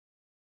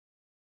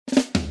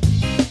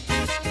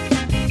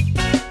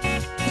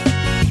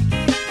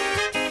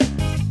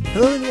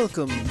Hello and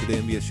welcome to the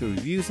MBS Show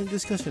Reviews and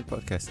Discussion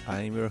Podcast.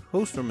 I am your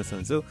host,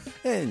 Sanzo,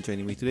 and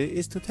joining me today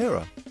is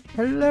Torterra.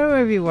 Hello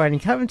everyone,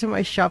 come into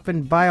my shop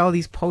and buy all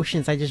these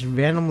potions I just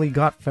randomly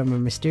got from a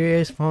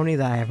mysterious pony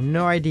that I have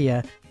no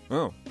idea.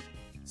 Oh,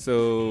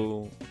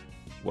 so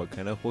what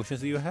kind of potions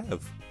do you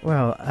have?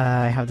 Well,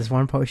 I have this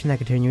one potion that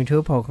can turn you into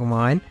a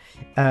Pokemon,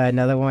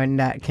 another one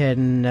that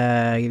can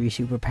give you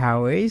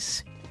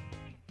superpowers,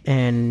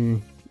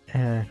 and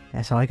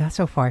that's all I got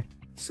so far.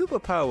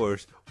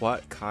 Superpowers?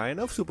 What kind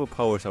of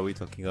superpowers are we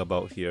talking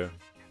about here?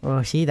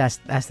 Well, see, that's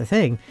the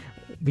thing.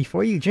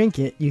 Before you drink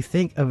it, you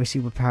think of a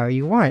superpower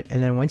you want,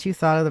 and then once you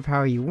thought of the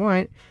power you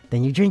want,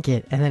 then you drink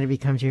it, and then it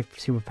becomes your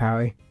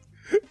superpower.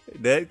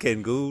 That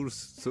can go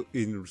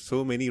in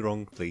so many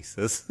wrong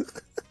places.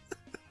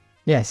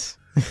 Yes.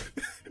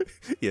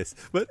 Yes,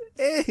 but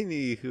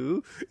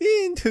anywho,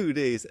 in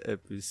today's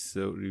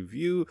episode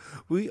review,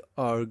 we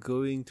are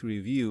going to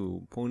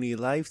review Pony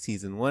Life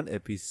Season 1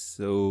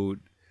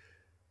 Episode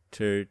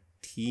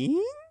 13?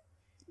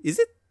 Is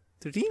it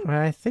 13?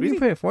 I think Really? we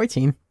put it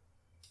 14.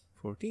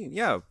 14?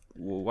 Yeah.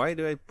 Why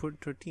do I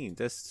put 13?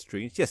 That's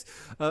strange. Yes.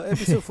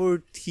 Episode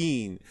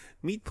 14.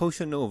 Meet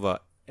Potion Nova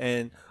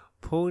and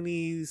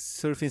Pony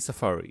Surfin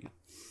Safari.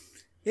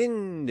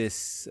 In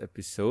this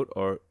episode,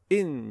 or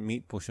in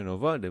Meet Potion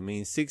Nova, the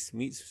main six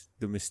meets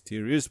the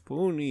mysterious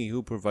pony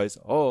who provides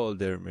all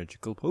their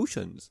magical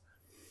potions.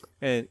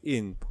 And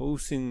in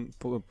Pony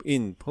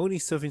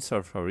Surfin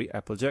Safari,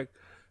 Applejack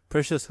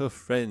pressures her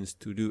friends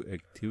to do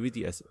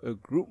activity as a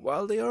group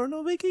while they are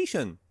on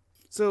vacation.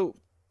 So,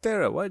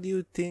 Tara, what do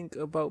you think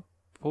about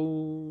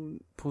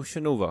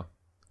Potion Nova?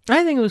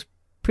 I think it was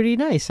pretty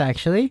nice,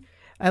 actually.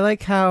 I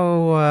like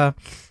how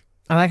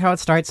it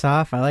starts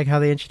off. I like how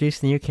they introduce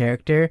the new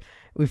character.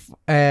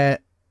 And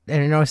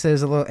I noticed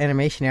there's a little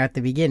animation there at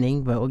the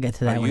beginning, but we'll get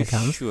to that when it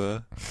comes.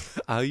 Sure?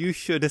 Are you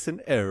sure there's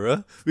an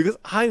error? Because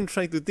I'm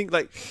trying to think,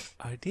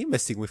 are they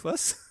messing with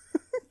us?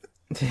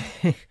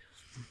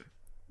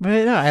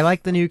 But no, I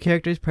like the new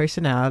character's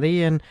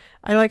personality, and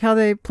I like how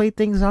they played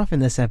things off in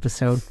this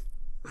episode.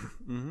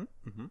 And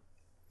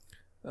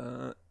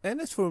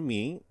as for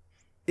me,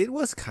 it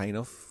was kind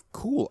of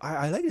cool.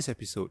 I like this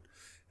episode.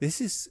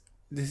 This is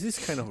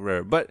kind of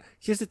rare. But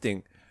here's the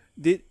thing.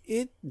 Did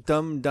it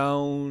dumb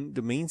down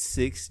the main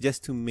six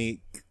just to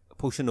make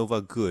Potion Nova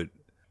good?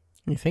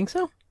 You think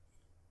so?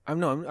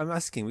 I'm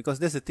asking because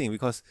that's the thing.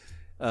 Because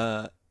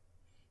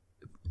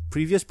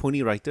previous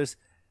pony writers,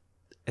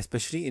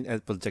 especially in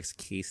Applejack's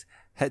case,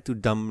 had to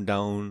dumb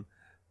down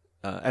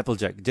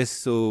Applejack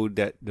just so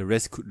that the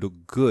rest could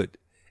look good.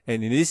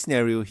 And in this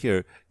scenario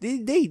here,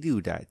 they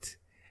do that.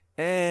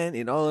 And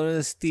in all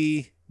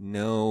honesty,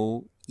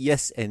 no.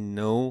 Yes and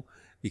no.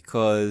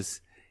 Because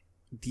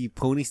the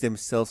ponies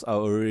themselves are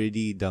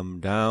already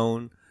dumbed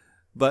down.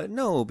 But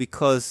no,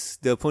 because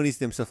the ponies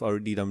themselves are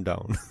already dumbed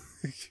down.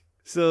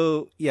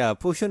 So, yeah,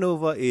 Potion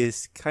Nova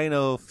is kind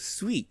of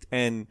sweet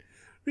and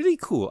really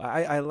cool.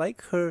 I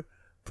like her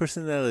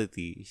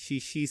personality.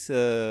 She's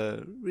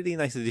a really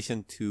nice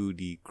addition to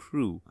the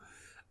crew.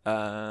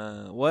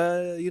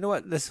 Well, you know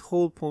what? Let's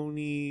hold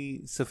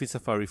Pony Surfin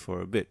Safari for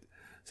a bit.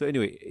 So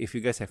anyway, if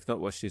you guys have not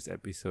watched this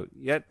episode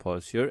yet,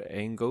 pause here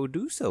and go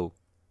do so.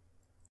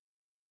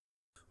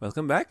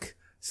 Welcome back.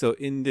 So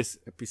in this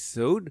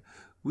episode,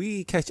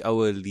 we catch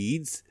our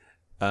leads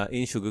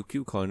in Sugar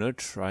Cube Corner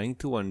trying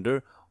to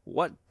wonder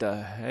what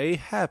the heck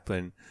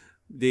happened.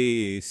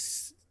 They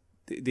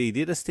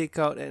did a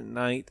stakeout at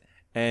night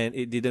and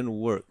it didn't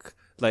work.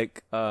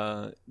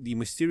 The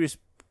mysterious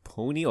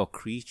pony or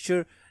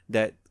creature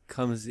that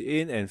comes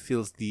in and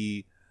fills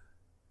the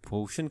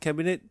potion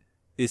cabinet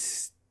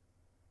is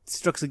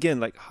struck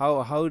again.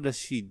 How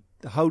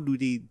do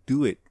they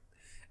do it?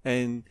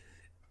 And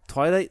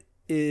Twilight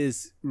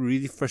is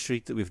really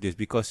frustrated with this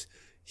because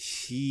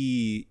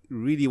she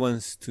really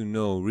wants to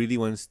know, really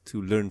wants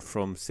to learn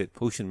from said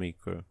potion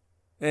maker.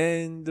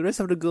 And the rest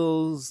of the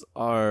girls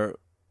are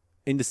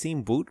in the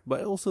same boat,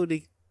 but also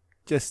they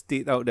just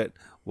state out that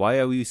why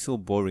are we so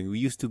boring? We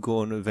used to go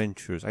on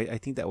adventures. I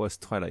think that was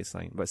Twilight's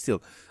sign, but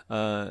still,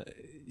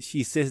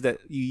 she says that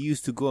you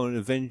used to go on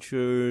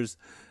adventures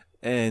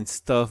and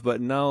stuff,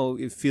 but now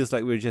it feels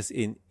like we're just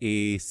in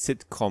a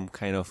sitcom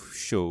kind of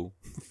show.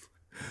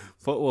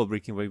 For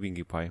Breaking by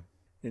Winkie Pie.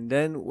 And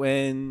then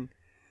when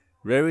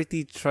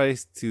Rarity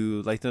tries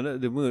to lighten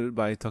up the mood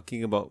by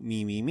talking about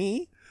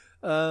me,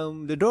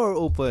 the door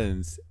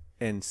opens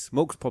and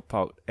smokes pop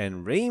out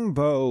and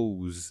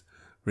rainbows.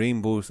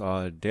 Rainbows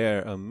are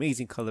there,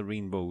 amazing color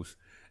rainbows,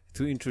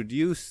 to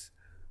introduce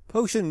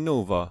Potion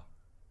Nova.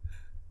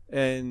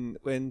 And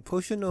when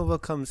Potion Nova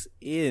comes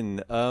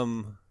in,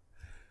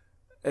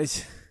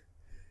 it's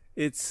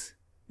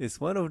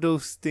one of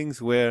those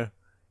things where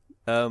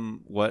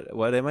what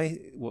am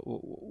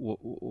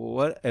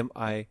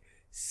I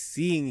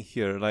seeing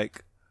here?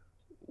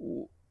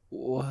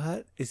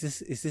 What is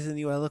this? Is this a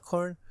new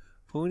alicorn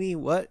pony?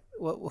 What?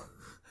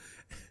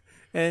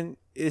 And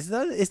it's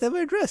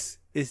never addressed.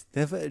 It's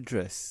never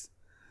addressed.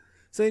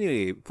 So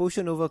anyway,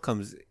 Potion Nova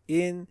comes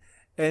in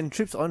and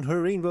trips on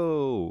her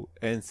rainbow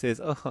and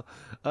says,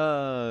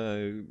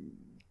 "Oh,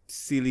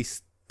 silly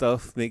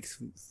stuff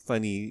makes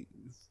funny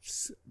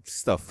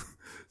stuff."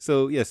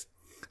 So yes,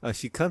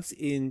 she comes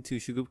into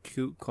Sugar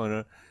Cube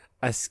Corner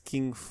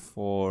asking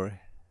for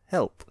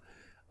help,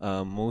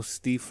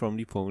 mostly from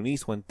the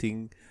ponies,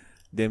 wanting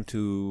them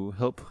to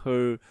help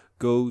her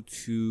go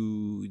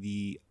to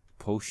the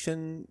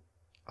Potion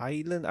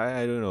Island.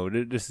 I don't know.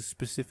 There's a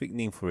specific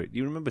name for it. Do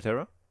you remember,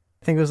 Tara?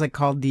 I think it was like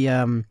called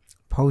the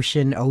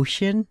Potion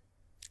Ocean.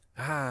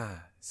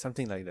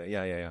 Something like that.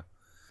 Yeah.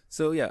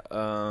 So yeah,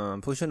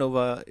 Potion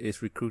Nova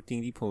is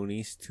recruiting the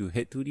ponies to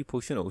head to the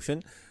Potion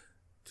Ocean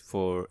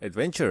for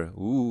adventure.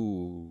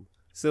 Ooh.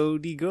 So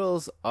the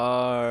girls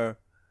are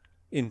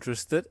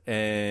interested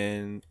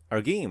and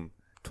are game.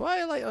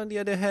 Twilight, on the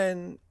other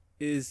hand,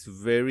 is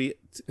very...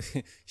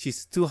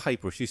 she's too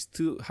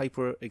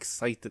hyper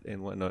excited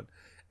and whatnot.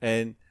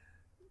 And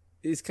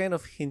it's kind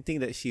of hinting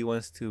that she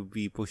wants to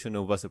be Potion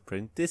Nova's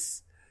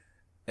apprentice.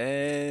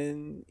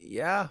 And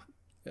yeah,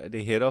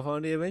 they head off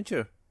on the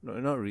adventure. No,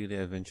 not really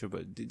adventure,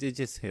 but they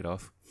just head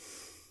off.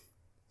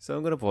 So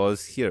I'm going to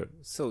pause here.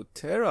 So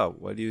Tara,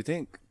 what do you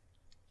think?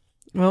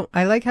 Well,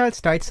 I like how it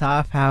starts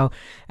off, how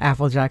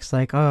Applejack's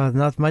like, oh,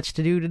 not much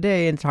to do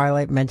today, and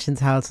Twilight mentions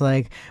how it's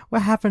like,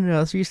 what happened to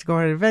us? We used to go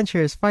on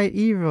adventures, fight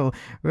evil,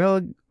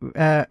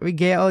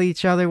 regale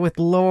each other with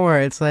lore.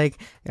 It's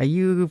like, are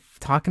you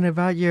talking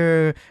about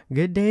your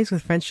good days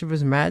with Friendship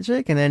is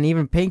Magic? And then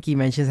even Pinky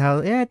mentions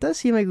how, yeah, it does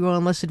seem like we go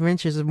on less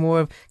adventures of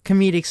more of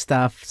comedic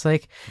stuff. It's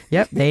like,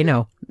 yep, they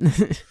know.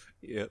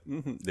 Yep,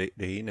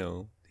 they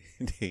know.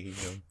 They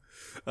know.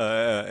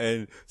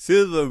 And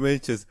Silver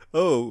mentions,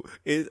 oh,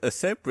 it's a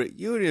separate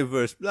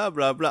universe, blah,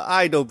 blah, blah.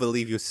 I don't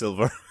believe you,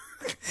 Silver.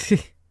 Yeah,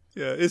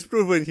 it's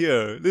proven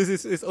here. This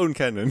is its own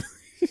canon.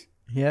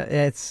 Yeah,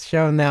 it's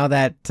shown now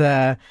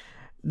that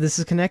this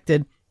is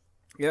connected.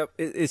 Yep,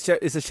 it's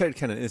a shared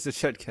canon. It's a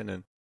shared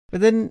canon.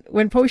 But then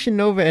when Potion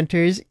Nova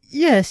enters,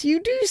 yes, you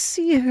do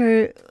see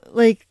her,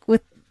 like,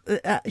 with...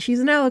 she's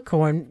an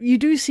alicorn. You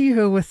do see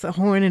her with a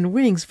horn and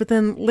wings, but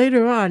then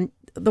later on,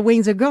 the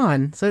wings are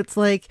gone. So it's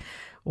like...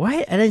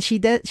 what? And then she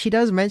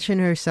does mention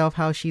herself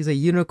how she's a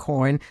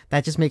unicorn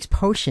that just makes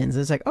potions.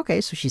 It's like, okay,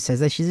 so she says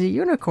that she's a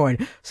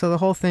unicorn. So the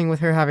whole thing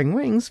with her having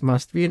wings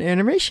must be an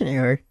animation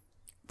error.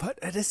 But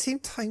at the same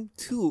time,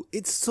 too,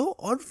 it's so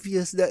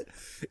obvious that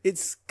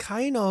it's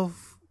kind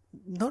of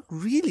not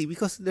really,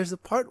 because there's a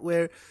part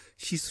where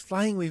she's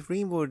flying with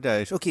Rainbow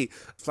Dash. Okay,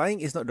 flying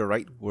is not the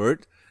right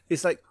word.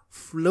 It's like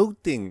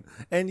floating.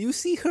 And you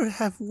see her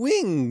have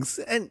wings.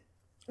 And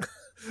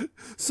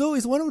so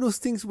it's one of those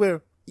things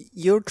where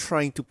you're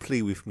trying to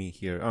play with me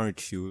here,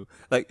 aren't you?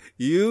 Like,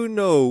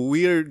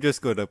 we're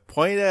just gonna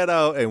point that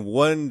out and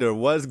wonder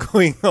what's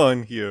going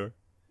on here.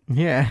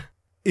 Yeah.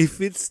 If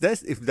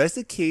that's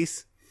the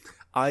case,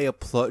 I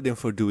applaud them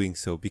for doing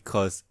so,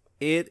 because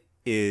it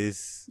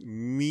is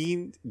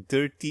mean,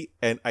 dirty,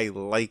 and I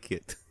like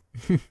it.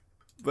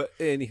 But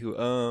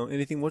anywho,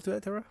 anything more to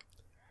that, Tara?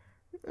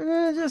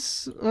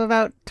 Just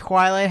about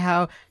Twilight,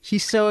 how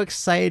she's so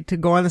excited to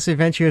go on this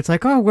adventure. It's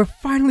like, oh, we're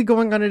finally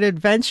going on an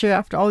adventure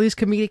after all these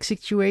comedic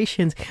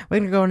situations. We're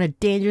going to go on a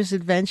dangerous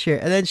adventure.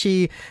 And then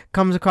she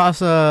comes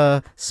across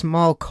a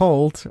small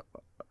colt,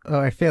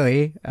 or a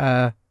filly,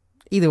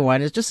 either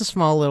one. It's just a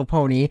small little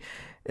pony.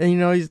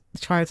 And,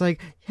 Twilight's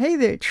like, hey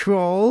there,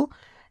 troll.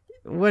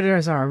 What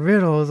is our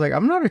riddle? It's like,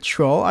 I'm not a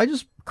troll. I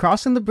just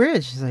crossing the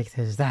bridge. She's like,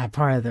 is that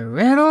part of the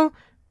riddle?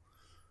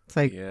 It's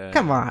like, yeah.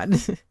 Come on.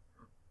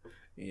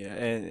 Yeah,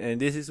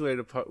 and this is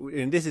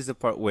the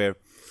part where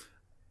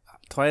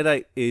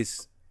Twilight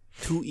is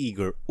too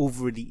eager,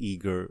 overly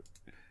eager,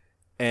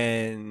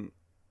 and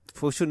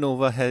Potion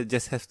Nova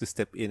just has to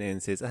step in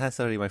and says,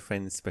 sorry, my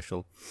friend is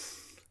special.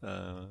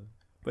 But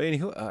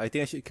anywho, I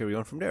think I should carry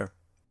on from there.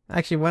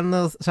 Actually, one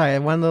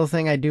little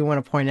thing I do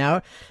want to point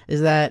out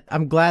is that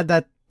I'm glad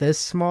that this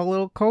small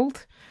little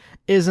colt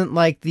isn't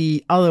like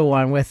the other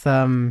one with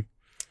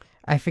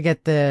I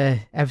forget the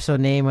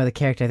episode name of the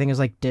character. I think it was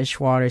like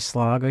Dishwater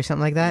Slog or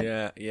something like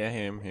that. Yeah,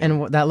 him.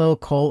 And that little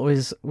colt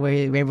was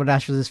where Rainbow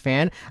Dash was his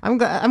fan. I'm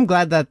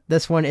glad that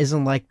this one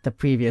isn't like the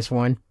previous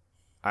one.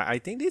 I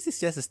think this is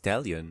just a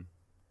stallion.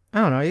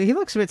 I don't know. He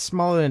looks a bit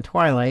smaller than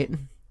Twilight.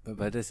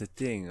 But that's the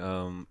thing.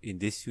 In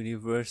this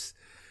universe,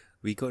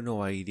 we got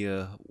no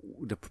idea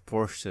the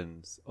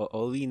proportions.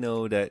 All we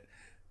know that,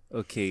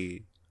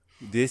 okay,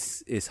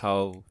 this is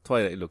how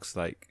Twilight looks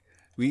like.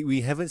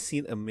 We haven't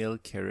seen a male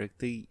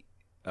character,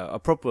 a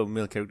proper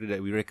male character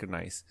that we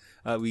recognize.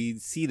 We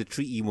see the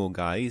three emo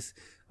guys,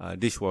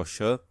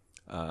 Dishwasher,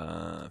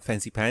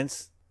 Fancy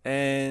Pants,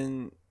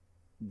 and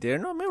they're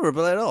not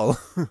memorable at all.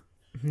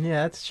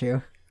 Yeah, that's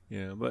true.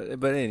 Yeah, but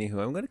anywho,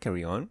 I'm gonna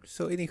carry on.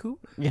 So anywho,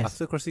 yes.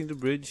 After crossing the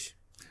bridge,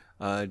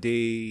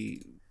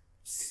 they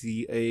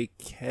see a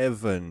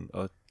cavern.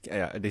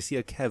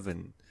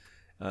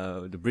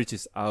 The bridge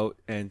is out,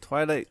 and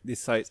Twilight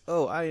decides,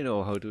 oh, I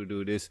know how to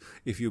do this.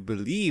 If you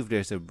believe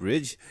there's a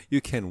bridge,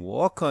 you can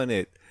walk on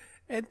it.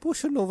 And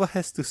Potion Nova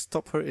has to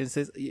stop her and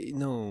says,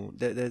 no,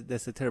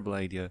 that's a terrible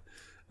idea.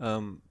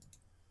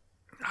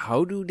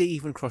 how do they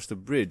even cross the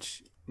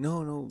bridge?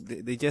 No,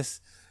 they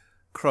just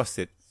cross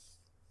it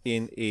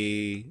in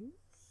a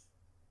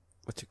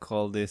what you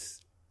call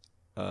this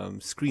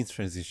screen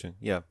transition.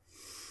 Yeah.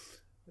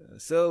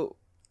 So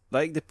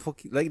like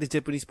the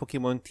Japanese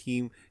Pokemon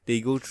team,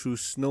 they go through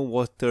snow,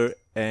 water,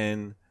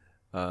 and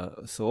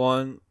so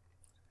on,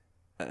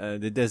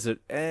 the desert,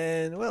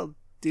 and well,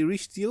 they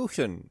reach the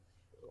ocean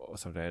or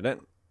something like that,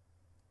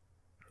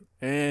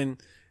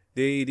 and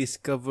they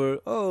discover,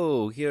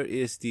 oh, here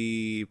is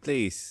the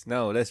place.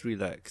 Now let's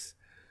relax.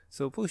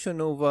 So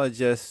Pushanova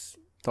just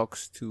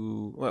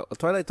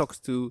Twilight talks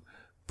to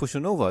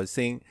Pushanova,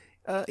 saying,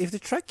 if the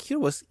track here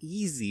was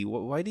easy,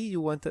 why did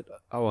you want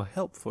our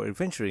help for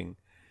adventuring?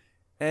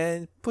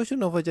 And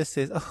Pushanova just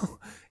says, oh,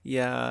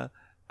 yeah,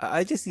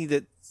 I just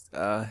needed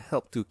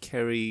help to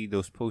carry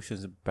those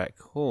potions back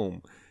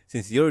home,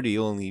 since you're the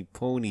only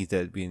ponies that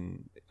have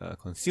been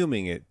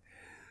consuming it.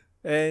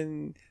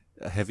 And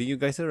having you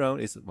guys around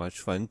is much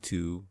fun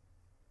too.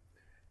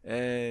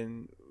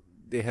 And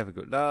they have a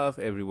good laugh.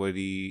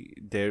 Everybody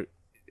there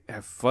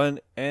have fun,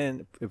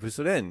 and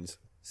episode ends.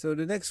 So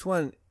the next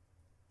one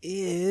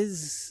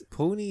is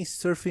Pony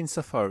Surfin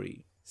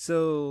Safari.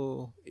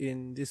 So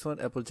in this one,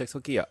 Applejack's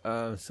okay.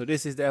 Yeah. So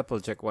this is the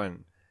Applejack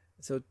one.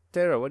 So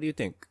Tara, what do you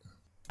think?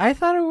 I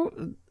thought.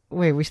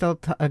 Wait, we still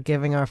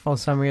giving our full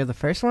summary of the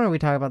first one, or we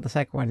talk about the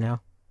second one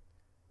now?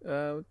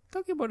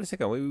 Talking about the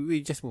second one,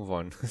 we just move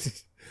on.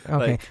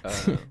 Okay.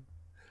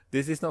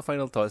 This is not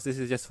final thoughts. This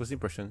is just first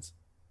impressions.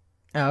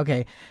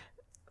 Okay.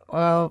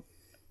 Well,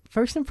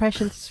 first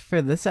impressions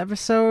for this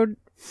episode,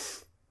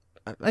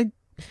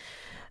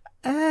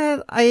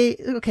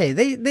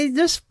 They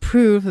just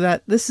prove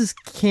that this is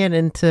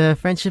canon to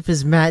Friendship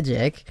is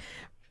Magic,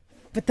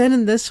 but then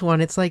in this one,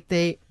 it's like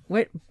they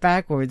went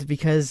backwards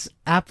because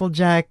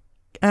Applejack.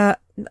 I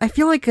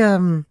feel like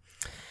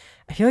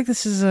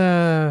this is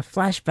a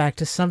flashback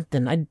to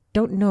something. I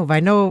don't know, but I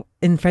know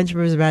in Friendship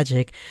is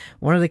Magic,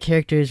 one of the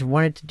characters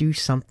wanted to do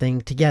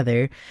something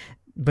together,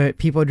 but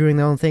people are doing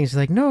their own things. It's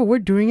like, no, we're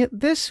doing it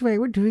this way.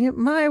 We're doing it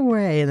my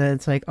way. And then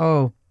it's like,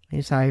 oh,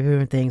 here's how you're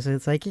doing things. And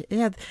it's like,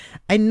 yeah,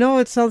 I know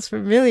it sounds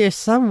familiar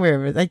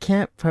somewhere, but I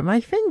can't put my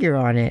finger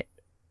on it.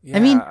 Yeah,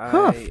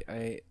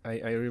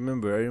 I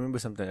remember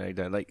something like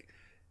that. Like,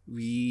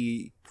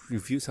 we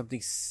reviewed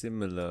something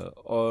similar,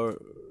 or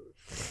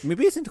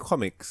maybe it's in the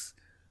comics.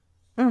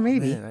 Oh,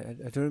 maybe. Man,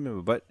 I don't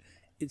remember, but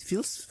it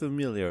feels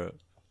familiar.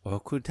 Or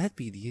could that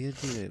be the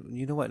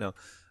you know what now?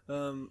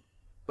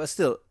 But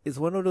still, it's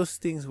one of those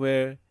things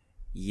where,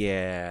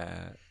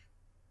 yeah.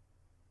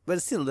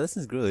 But still, this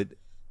is good.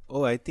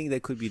 Oh, I think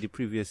that could be the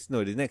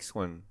next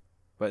one.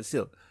 But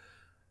still,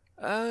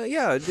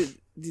 yeah,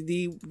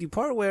 the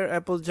part where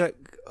Applejack,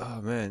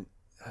 oh man,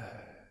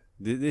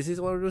 this is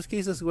one of those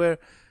cases where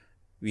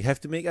we have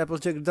to make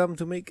Applejack dumb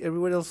to make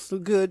everyone else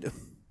look good.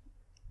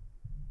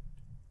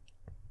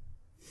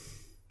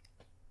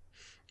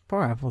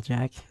 Poor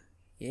Applejack.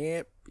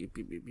 Yep.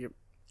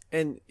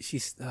 And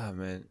she's, oh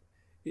man,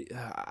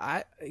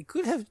 I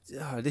could have,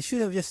 they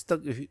should have just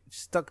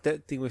stuck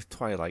that thing with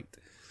Twilight,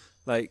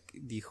 like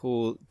the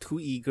whole too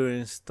eager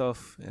and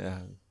stuff.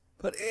 Yeah.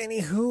 But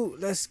anywho,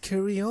 let's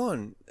carry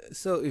on.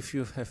 So if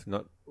you have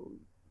not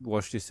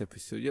watched this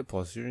episode yet,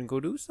 pause here and go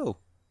do so.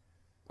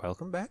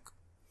 Welcome back.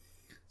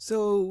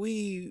 So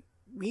we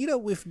meet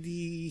up with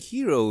the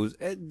heroes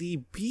at the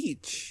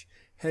beach,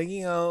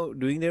 hanging out,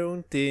 doing their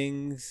own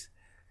things,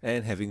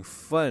 and having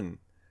fun.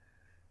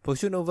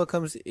 Pushanova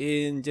comes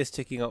in, just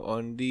checking out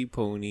on the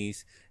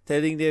ponies,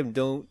 telling them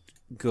don't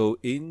go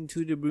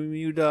into the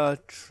Bermuda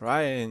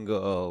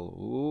Triangle.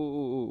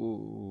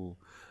 Ooh.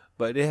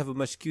 But they have a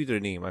much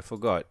cuter name. I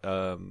forgot.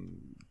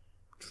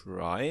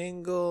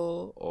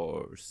 Triangle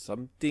or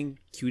something,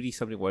 cutie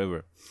something,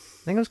 whatever.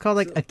 I think it was called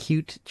like a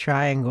cute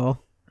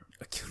triangle.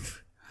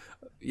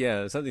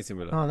 Yeah, something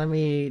similar. Oh, let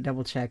me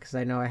double check because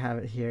I know I have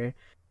it here.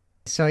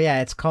 So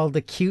yeah, it's called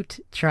the Cute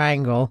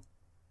Triangle.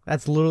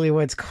 That's literally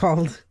what it's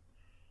called.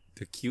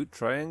 The Cute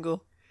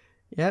Triangle?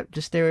 Yep,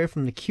 just stay away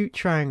from the Cute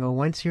Triangle.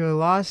 Once you're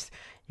lost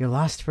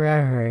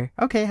forever.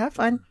 Okay, have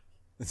fun.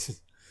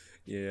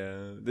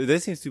 Yeah,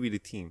 that seems to be the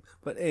team.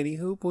 But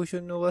anywho,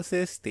 Pushanova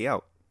says stay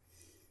out.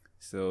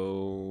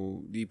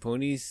 So the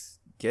ponies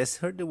guess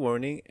heard the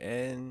warning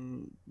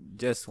and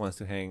just wants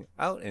to hang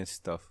out and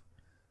stuff.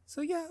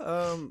 So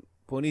yeah,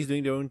 ponies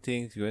doing their own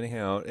things, going to hang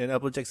out, and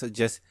Applejack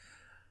suggests,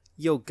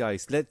 yo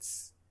guys,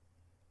 let's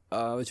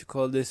do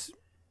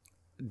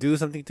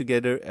something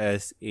together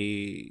as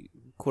a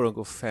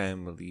quote-unquote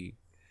family.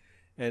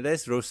 And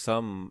let's roast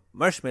some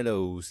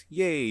marshmallows.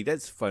 Yay,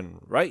 that's fun,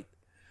 right?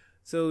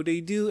 So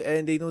they do,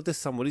 and they notice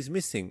somebody's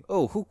missing.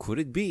 Oh, who could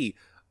it be?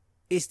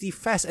 It's the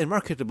fast and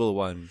marketable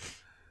one.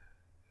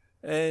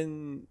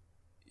 And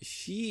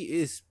she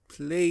is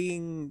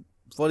playing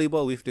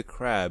volleyball with the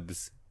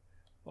crabs.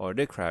 Or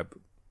the crab.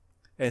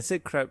 And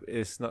said crab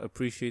is not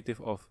appreciative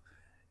of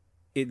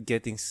it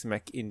getting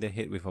smacked in the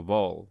head with a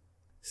ball.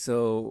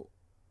 So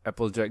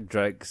Applejack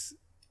drags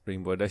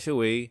Rainbow Dash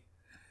away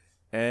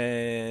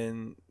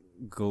and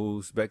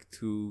goes back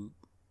to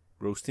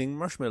roasting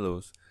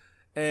marshmallows.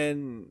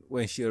 And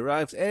when she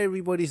arrives,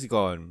 everybody's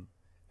gone.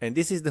 And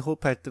this is the whole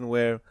pattern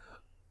where,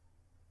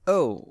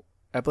 oh,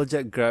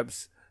 Applejack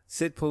grabs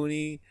Sid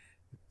Pony's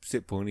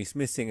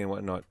missing and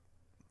whatnot.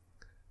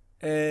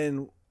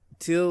 And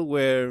till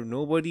where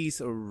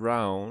nobody's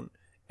around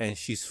and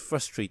she's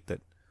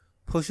frustrated,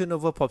 Potion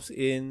Nova pops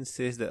in,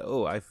 says that,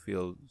 oh, I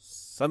feel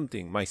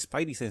something. My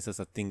spidey senses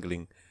are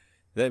tingling.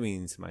 That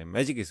means my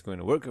magic is going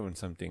to work on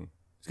something.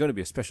 It's going to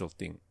be a special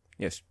thing.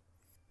 Yes.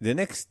 The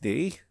next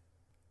day,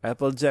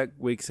 Applejack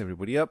wakes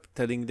everybody up,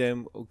 telling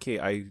them, okay,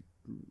 I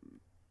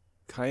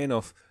kind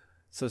of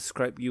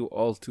subscribe you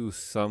all to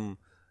some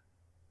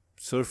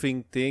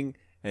surfing thing,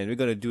 and we're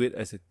going to do it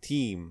as a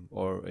team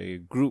or a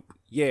group.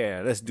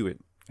 Yeah, let's do it.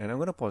 And I'm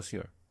going to pause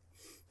here.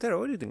 Tara,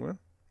 what do you think, man?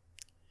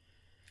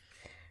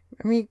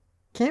 I mean,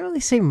 can't really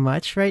say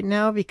much right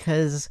now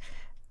because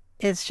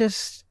it's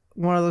just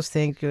one of those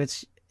things.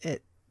 It's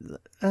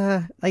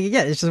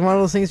just one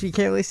of those things we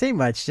can't really say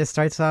much. Just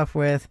starts off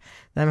with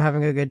them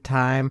having a good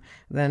time.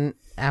 Then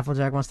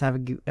Applejack wants to have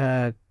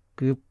a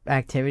group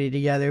activity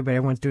together, but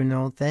everyone's doing their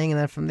own thing. And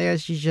then from there,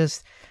 she's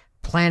just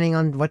planning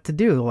on what to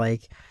do.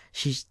 Like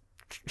she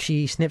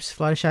snips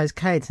Fluttershy's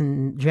kites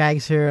and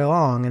drags her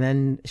along, and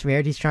then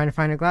Rarity's trying to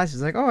find her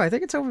glasses. Like, oh, I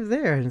think it's over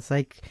there. And it's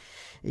like,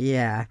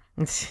 yeah.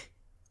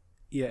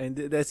 Yeah, and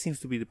that seems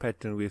to be the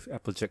pattern with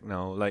Applejack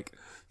now. Like,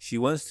 she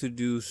wants to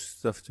do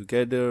stuff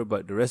together,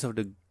 but the rest of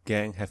the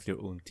gang have their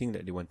own thing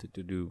that they wanted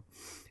to do.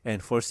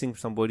 And forcing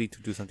somebody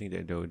to do something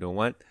that they don't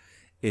want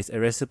is a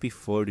recipe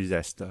for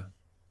disaster.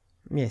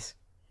 Yes.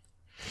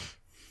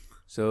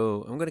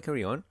 So, I'm going to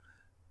carry on.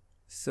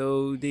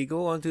 So, they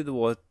go onto the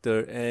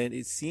water, and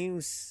it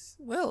seems,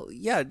 well,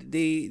 yeah,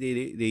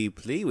 they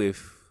play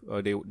with,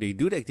 or they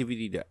do the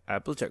activity that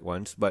Applejack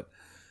wants, but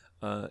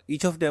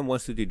each of them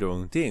wants to do their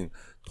own thing.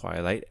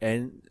 Twilight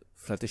and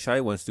Fluttershy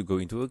wants to go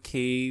into a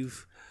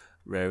cave.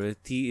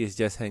 Rarity is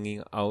just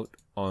hanging out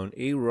on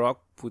a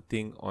rock,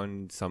 putting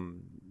on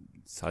some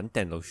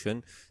suntan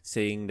lotion,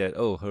 saying that,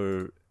 oh,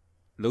 her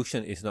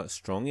lotion is not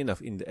strong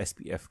enough in the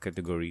SPF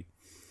category.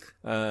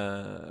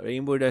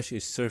 Rainbow Dash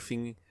is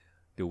surfing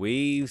the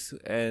waves,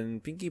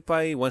 and Pinkie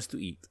Pie wants to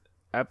eat.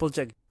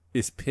 Applejack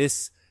is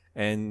pissed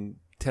and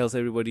tells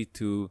everybody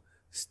to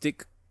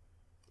stick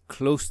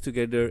close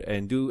together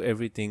and do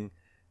everything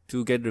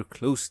together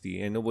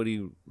closely, and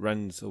nobody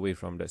runs away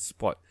from that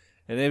spot.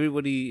 And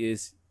everybody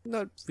is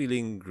not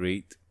feeling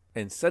great.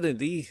 And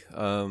suddenly,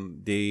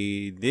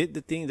 they did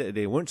the thing that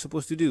they weren't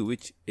supposed to do,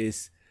 which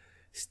is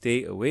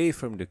stay away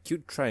from the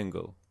cute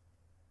triangle.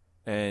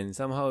 And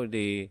somehow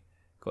they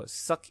got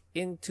sucked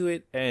into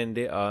it, and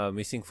they are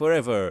missing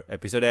forever.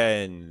 Episode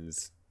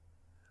ends.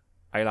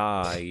 I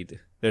lied.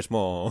 There's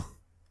more.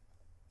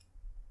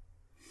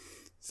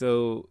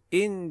 So,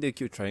 in the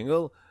cute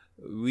triangle,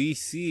 we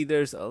see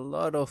there's a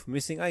lot of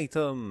missing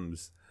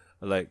items,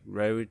 like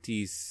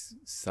Rarity's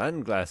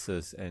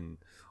sunglasses and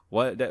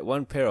that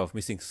one pair of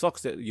missing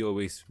socks that you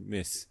always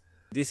miss.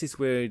 This is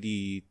where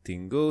the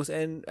thing goes,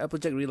 and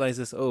Applejack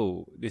realizes,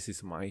 oh, this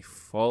is my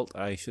fault.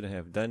 I shouldn't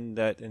have done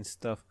that and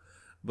stuff.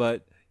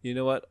 But you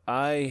know what?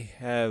 I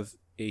have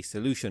a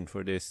solution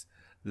for this.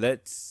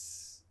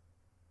 Let's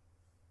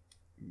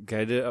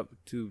gather up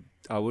to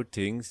our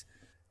things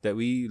that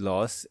we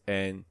lost,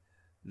 and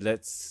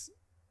let's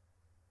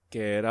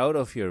get out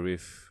of here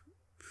with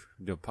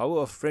the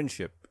power of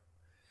friendship.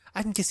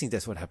 I'm guessing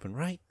that's what happened,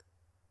 right?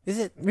 Is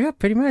it? Yeah,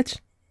 pretty much.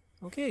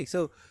 Okay,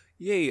 so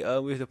yay!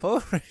 With the power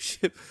of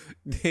friendship,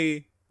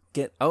 they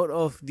get out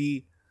of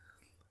the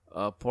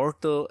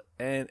portal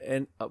and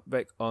end up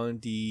back on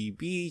the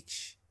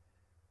beach.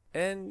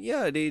 And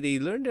yeah, they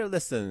learn their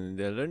lesson.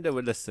 They learn their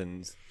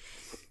lessons.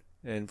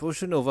 And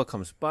Potion Nova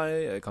comes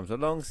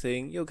along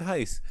saying, yo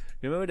guys,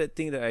 remember that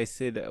thing that I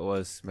said that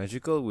was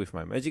magical with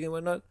my magic and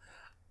whatnot?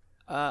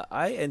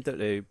 I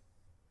entered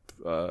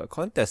a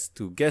contest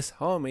to guess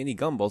how many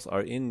gumballs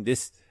are in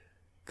this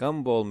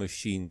gumball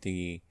machine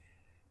thingy.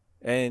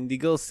 And the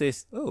girl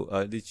says,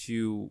 oh, did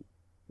you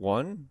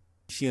won?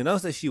 She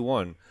announced that she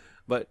won.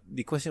 But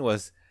the question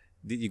was,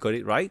 did you got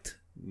it right?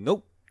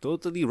 Nope,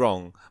 totally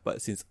wrong.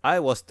 But since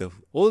I was the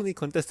only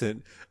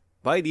contestant,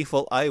 by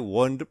default, I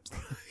won the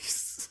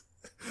prize.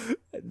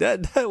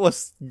 That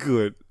was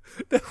good.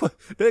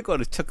 That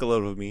got a chuckle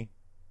out of me.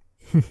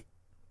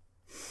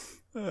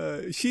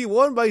 She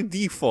won by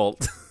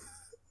default.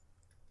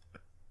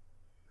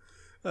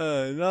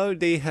 Now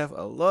they have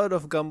a lot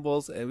of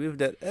gumballs, and with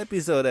that,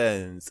 episode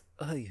ends.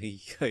 Oh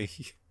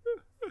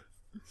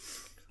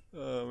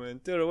man,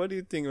 Tara, what do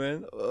you think,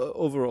 man?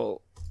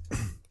 Overall.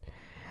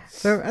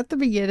 So at the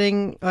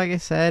beginning, like I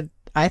said,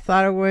 I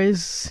thought it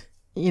was,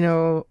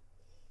 I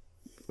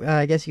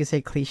guess you could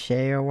say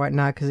cliche or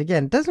whatnot, because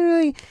again,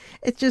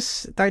 it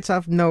just starts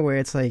off nowhere.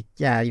 It's like,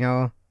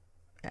 yeah,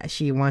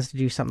 she wants to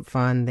do something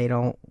fun. They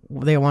want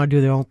to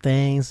do their own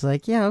things.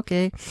 Like, yeah,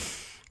 okay.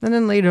 And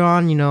then later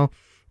on,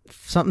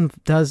 something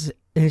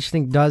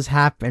interesting does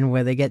happen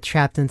where they get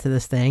trapped into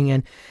this thing,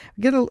 and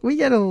we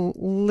get a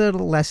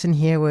little lesson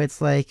here where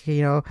it's like,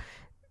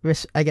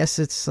 I guess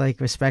it's like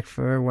respect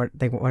for what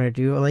they want to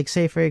do. Like,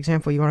 say, for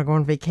example, you want to go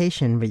on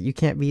vacation, but you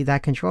can't be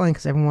that controlling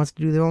because everyone wants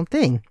to do their own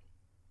thing.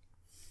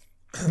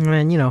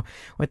 And,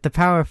 with the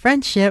power of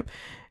friendship,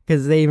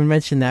 because they even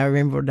mentioned that,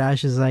 Rainbow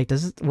Dash is like,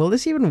 will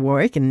this even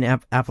work? And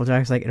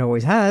Applejack's like, it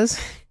always has.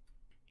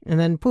 And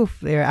then, poof,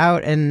 they're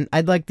out. And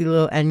I'd like the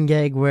little end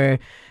gag where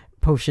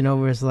Potion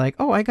Over is like,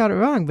 oh, I got it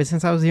wrong, but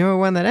since I was the only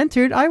one that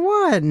entered, I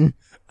won.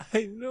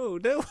 I know,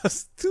 that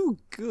was too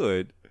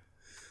good.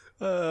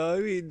 I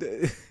mean,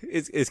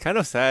 it's kind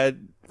of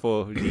sad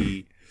for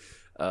the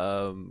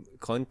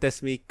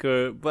contest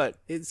maker, but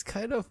it's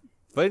kind of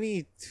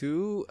funny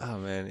too. Oh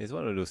man, it's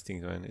one of those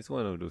things, man. It's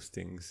one of those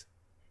things.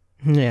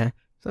 Yeah.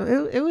 So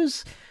it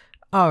was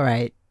all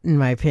right, in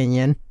my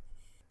opinion.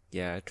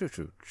 Yeah,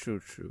 true.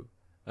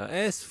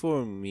 As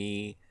for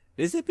me,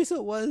 this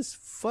episode was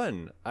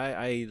fun.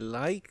 I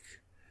like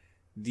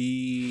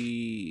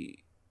the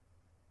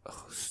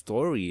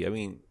story. I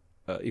mean,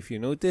 if you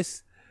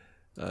notice,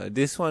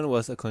 this one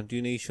was a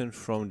continuation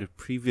from the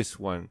previous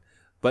one,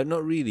 but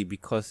not really,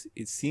 because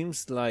it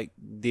seems like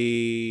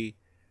they,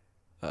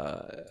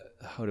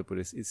 how to put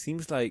this? It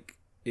seems like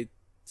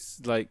it's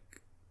like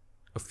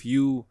a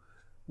few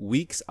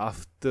weeks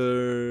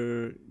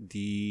after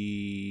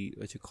the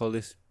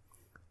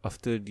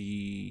after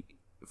the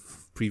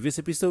previous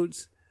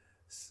episodes.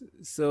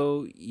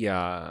 So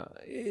yeah,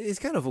 it's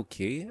kind of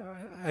okay.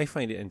 I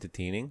find it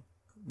entertaining,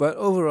 but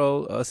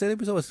overall, second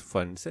episode was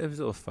fun.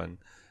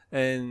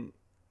 And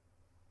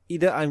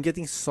either I'm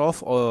getting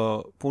soft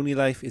or Pony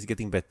Life is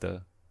getting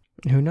better.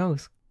 Who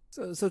knows?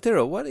 So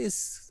Tara, what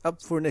is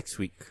up for next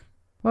week?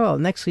 Well,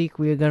 next week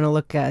we're going to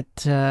look at,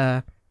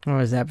 what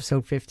was it,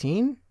 episode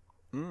 15?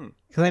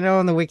 Because I know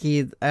on the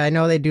wiki, I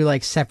know they do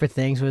like separate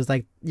things. It was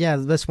like, yeah,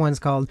 this one's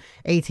called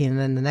 18 and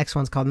then the next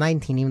one's called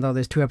 19, even though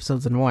there's 2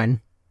 episodes in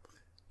one.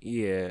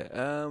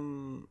 Yeah,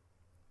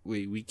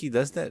 wait, wiki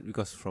does that?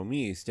 Because for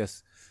me, it's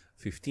just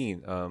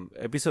 15.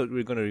 Episode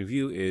we're going to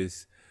review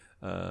is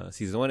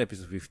season 1,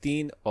 episode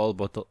 15, All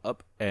Bottled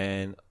Up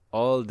and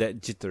All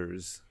That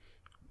Jitters.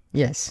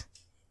 Yes.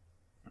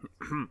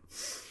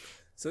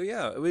 So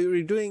yeah,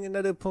 we're doing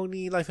another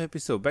Pony Life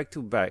episode back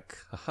to back.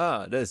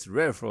 Haha, that's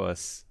rare for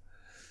us.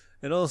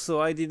 And also,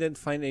 I didn't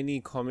find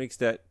any comics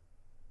that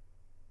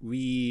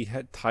we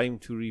had time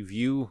to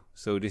review,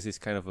 so this is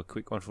kind of a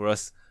quick one for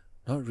us.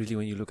 Not really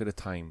when you look at the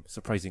time,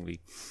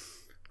 surprisingly.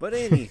 But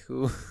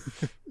anywho,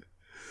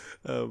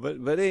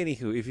 but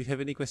anywho, if you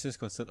have any questions,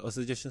 concerns, or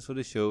suggestions for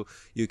the show,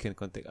 you can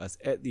contact us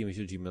at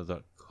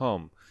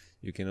theinitialgmail.com.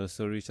 You can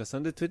also reach us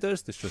on the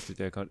Twitters. The show's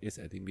Twitter account is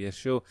at MBS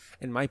Show,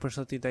 and my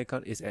personal Twitter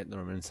account is at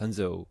Norman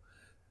Sanzo.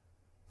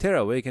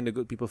 Tara, where can the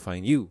good people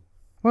find you?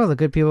 Well, the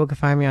good people can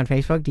find me on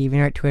Facebook,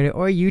 DeviantArt, Twitter,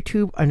 or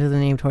YouTube under the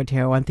name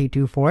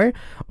Torterra1324,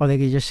 or they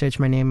can just search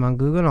my name on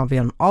Google, and I'll be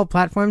on all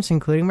platforms,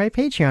 including my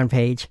Patreon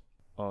page.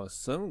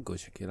 Awesome. Go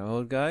check it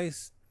out,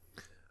 guys.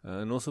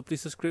 And also,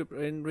 please subscribe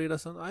and rate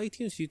us on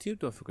iTunes, YouTube.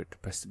 Don't forget to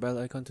press the bell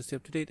icon to stay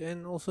up to date,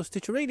 and also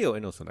Stitcher Radio,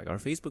 and also like our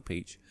Facebook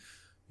page.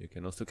 You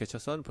can also catch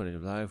us on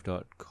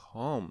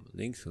ponylive.com.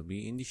 Links will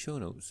be in the show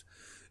notes.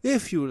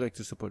 If you would like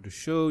to support the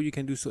show, you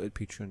can do so at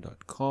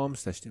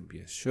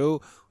patreon.com/MBS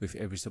Show. With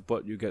every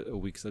support, you get a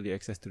week's early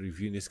access to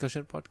review and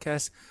discussion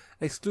podcasts,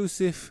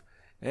 exclusive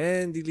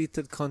and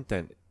deleted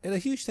content. And a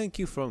huge thank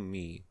you from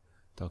me.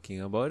 Talking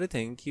about the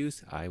thank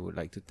yous, I would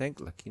like to thank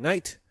Lucky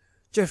Knight,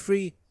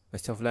 Jeffrey,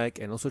 myself,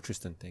 and also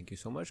Tristan. Thank you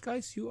so much,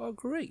 guys. You are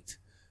great.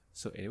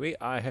 So anyway,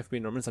 I have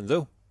been Norman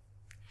Sanzo.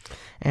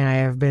 And I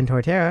have been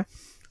Torterra.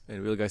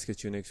 And we'll guys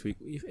catch you next week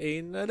with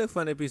another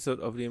fun episode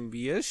of the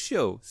MBS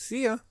Show.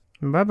 See ya.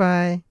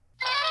 Bye-bye.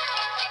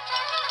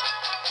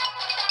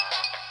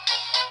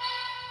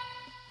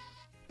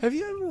 Have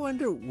you ever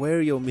wondered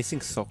where your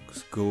missing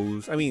socks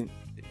goes? I mean,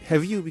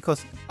 have you?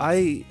 Because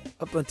I,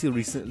 up until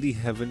recently,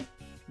 haven't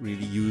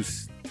really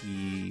used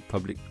the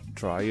public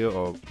dryer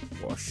or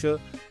washer.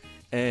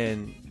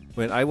 And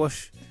when I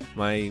wash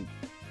my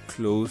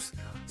clothes,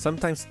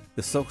 sometimes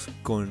the socks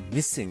go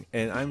missing,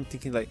 and I'm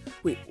thinking like,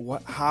 wait,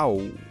 what? How?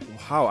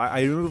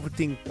 I remember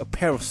putting a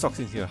pair of socks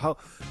in here.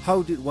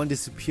 How did one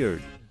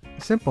disappear?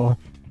 Simple.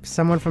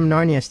 Someone from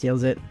Narnia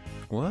steals it.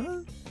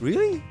 What?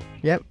 Really?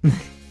 Yep.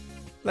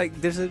 Like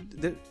I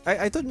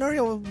thought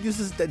Narnia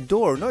uses that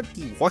door, not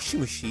the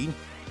washing machine.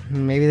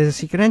 Maybe there's a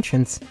secret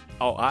entrance.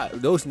 Oh,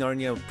 those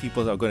Narnia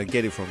people are gonna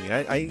get it from me.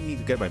 I need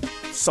to get my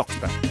socks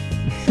back.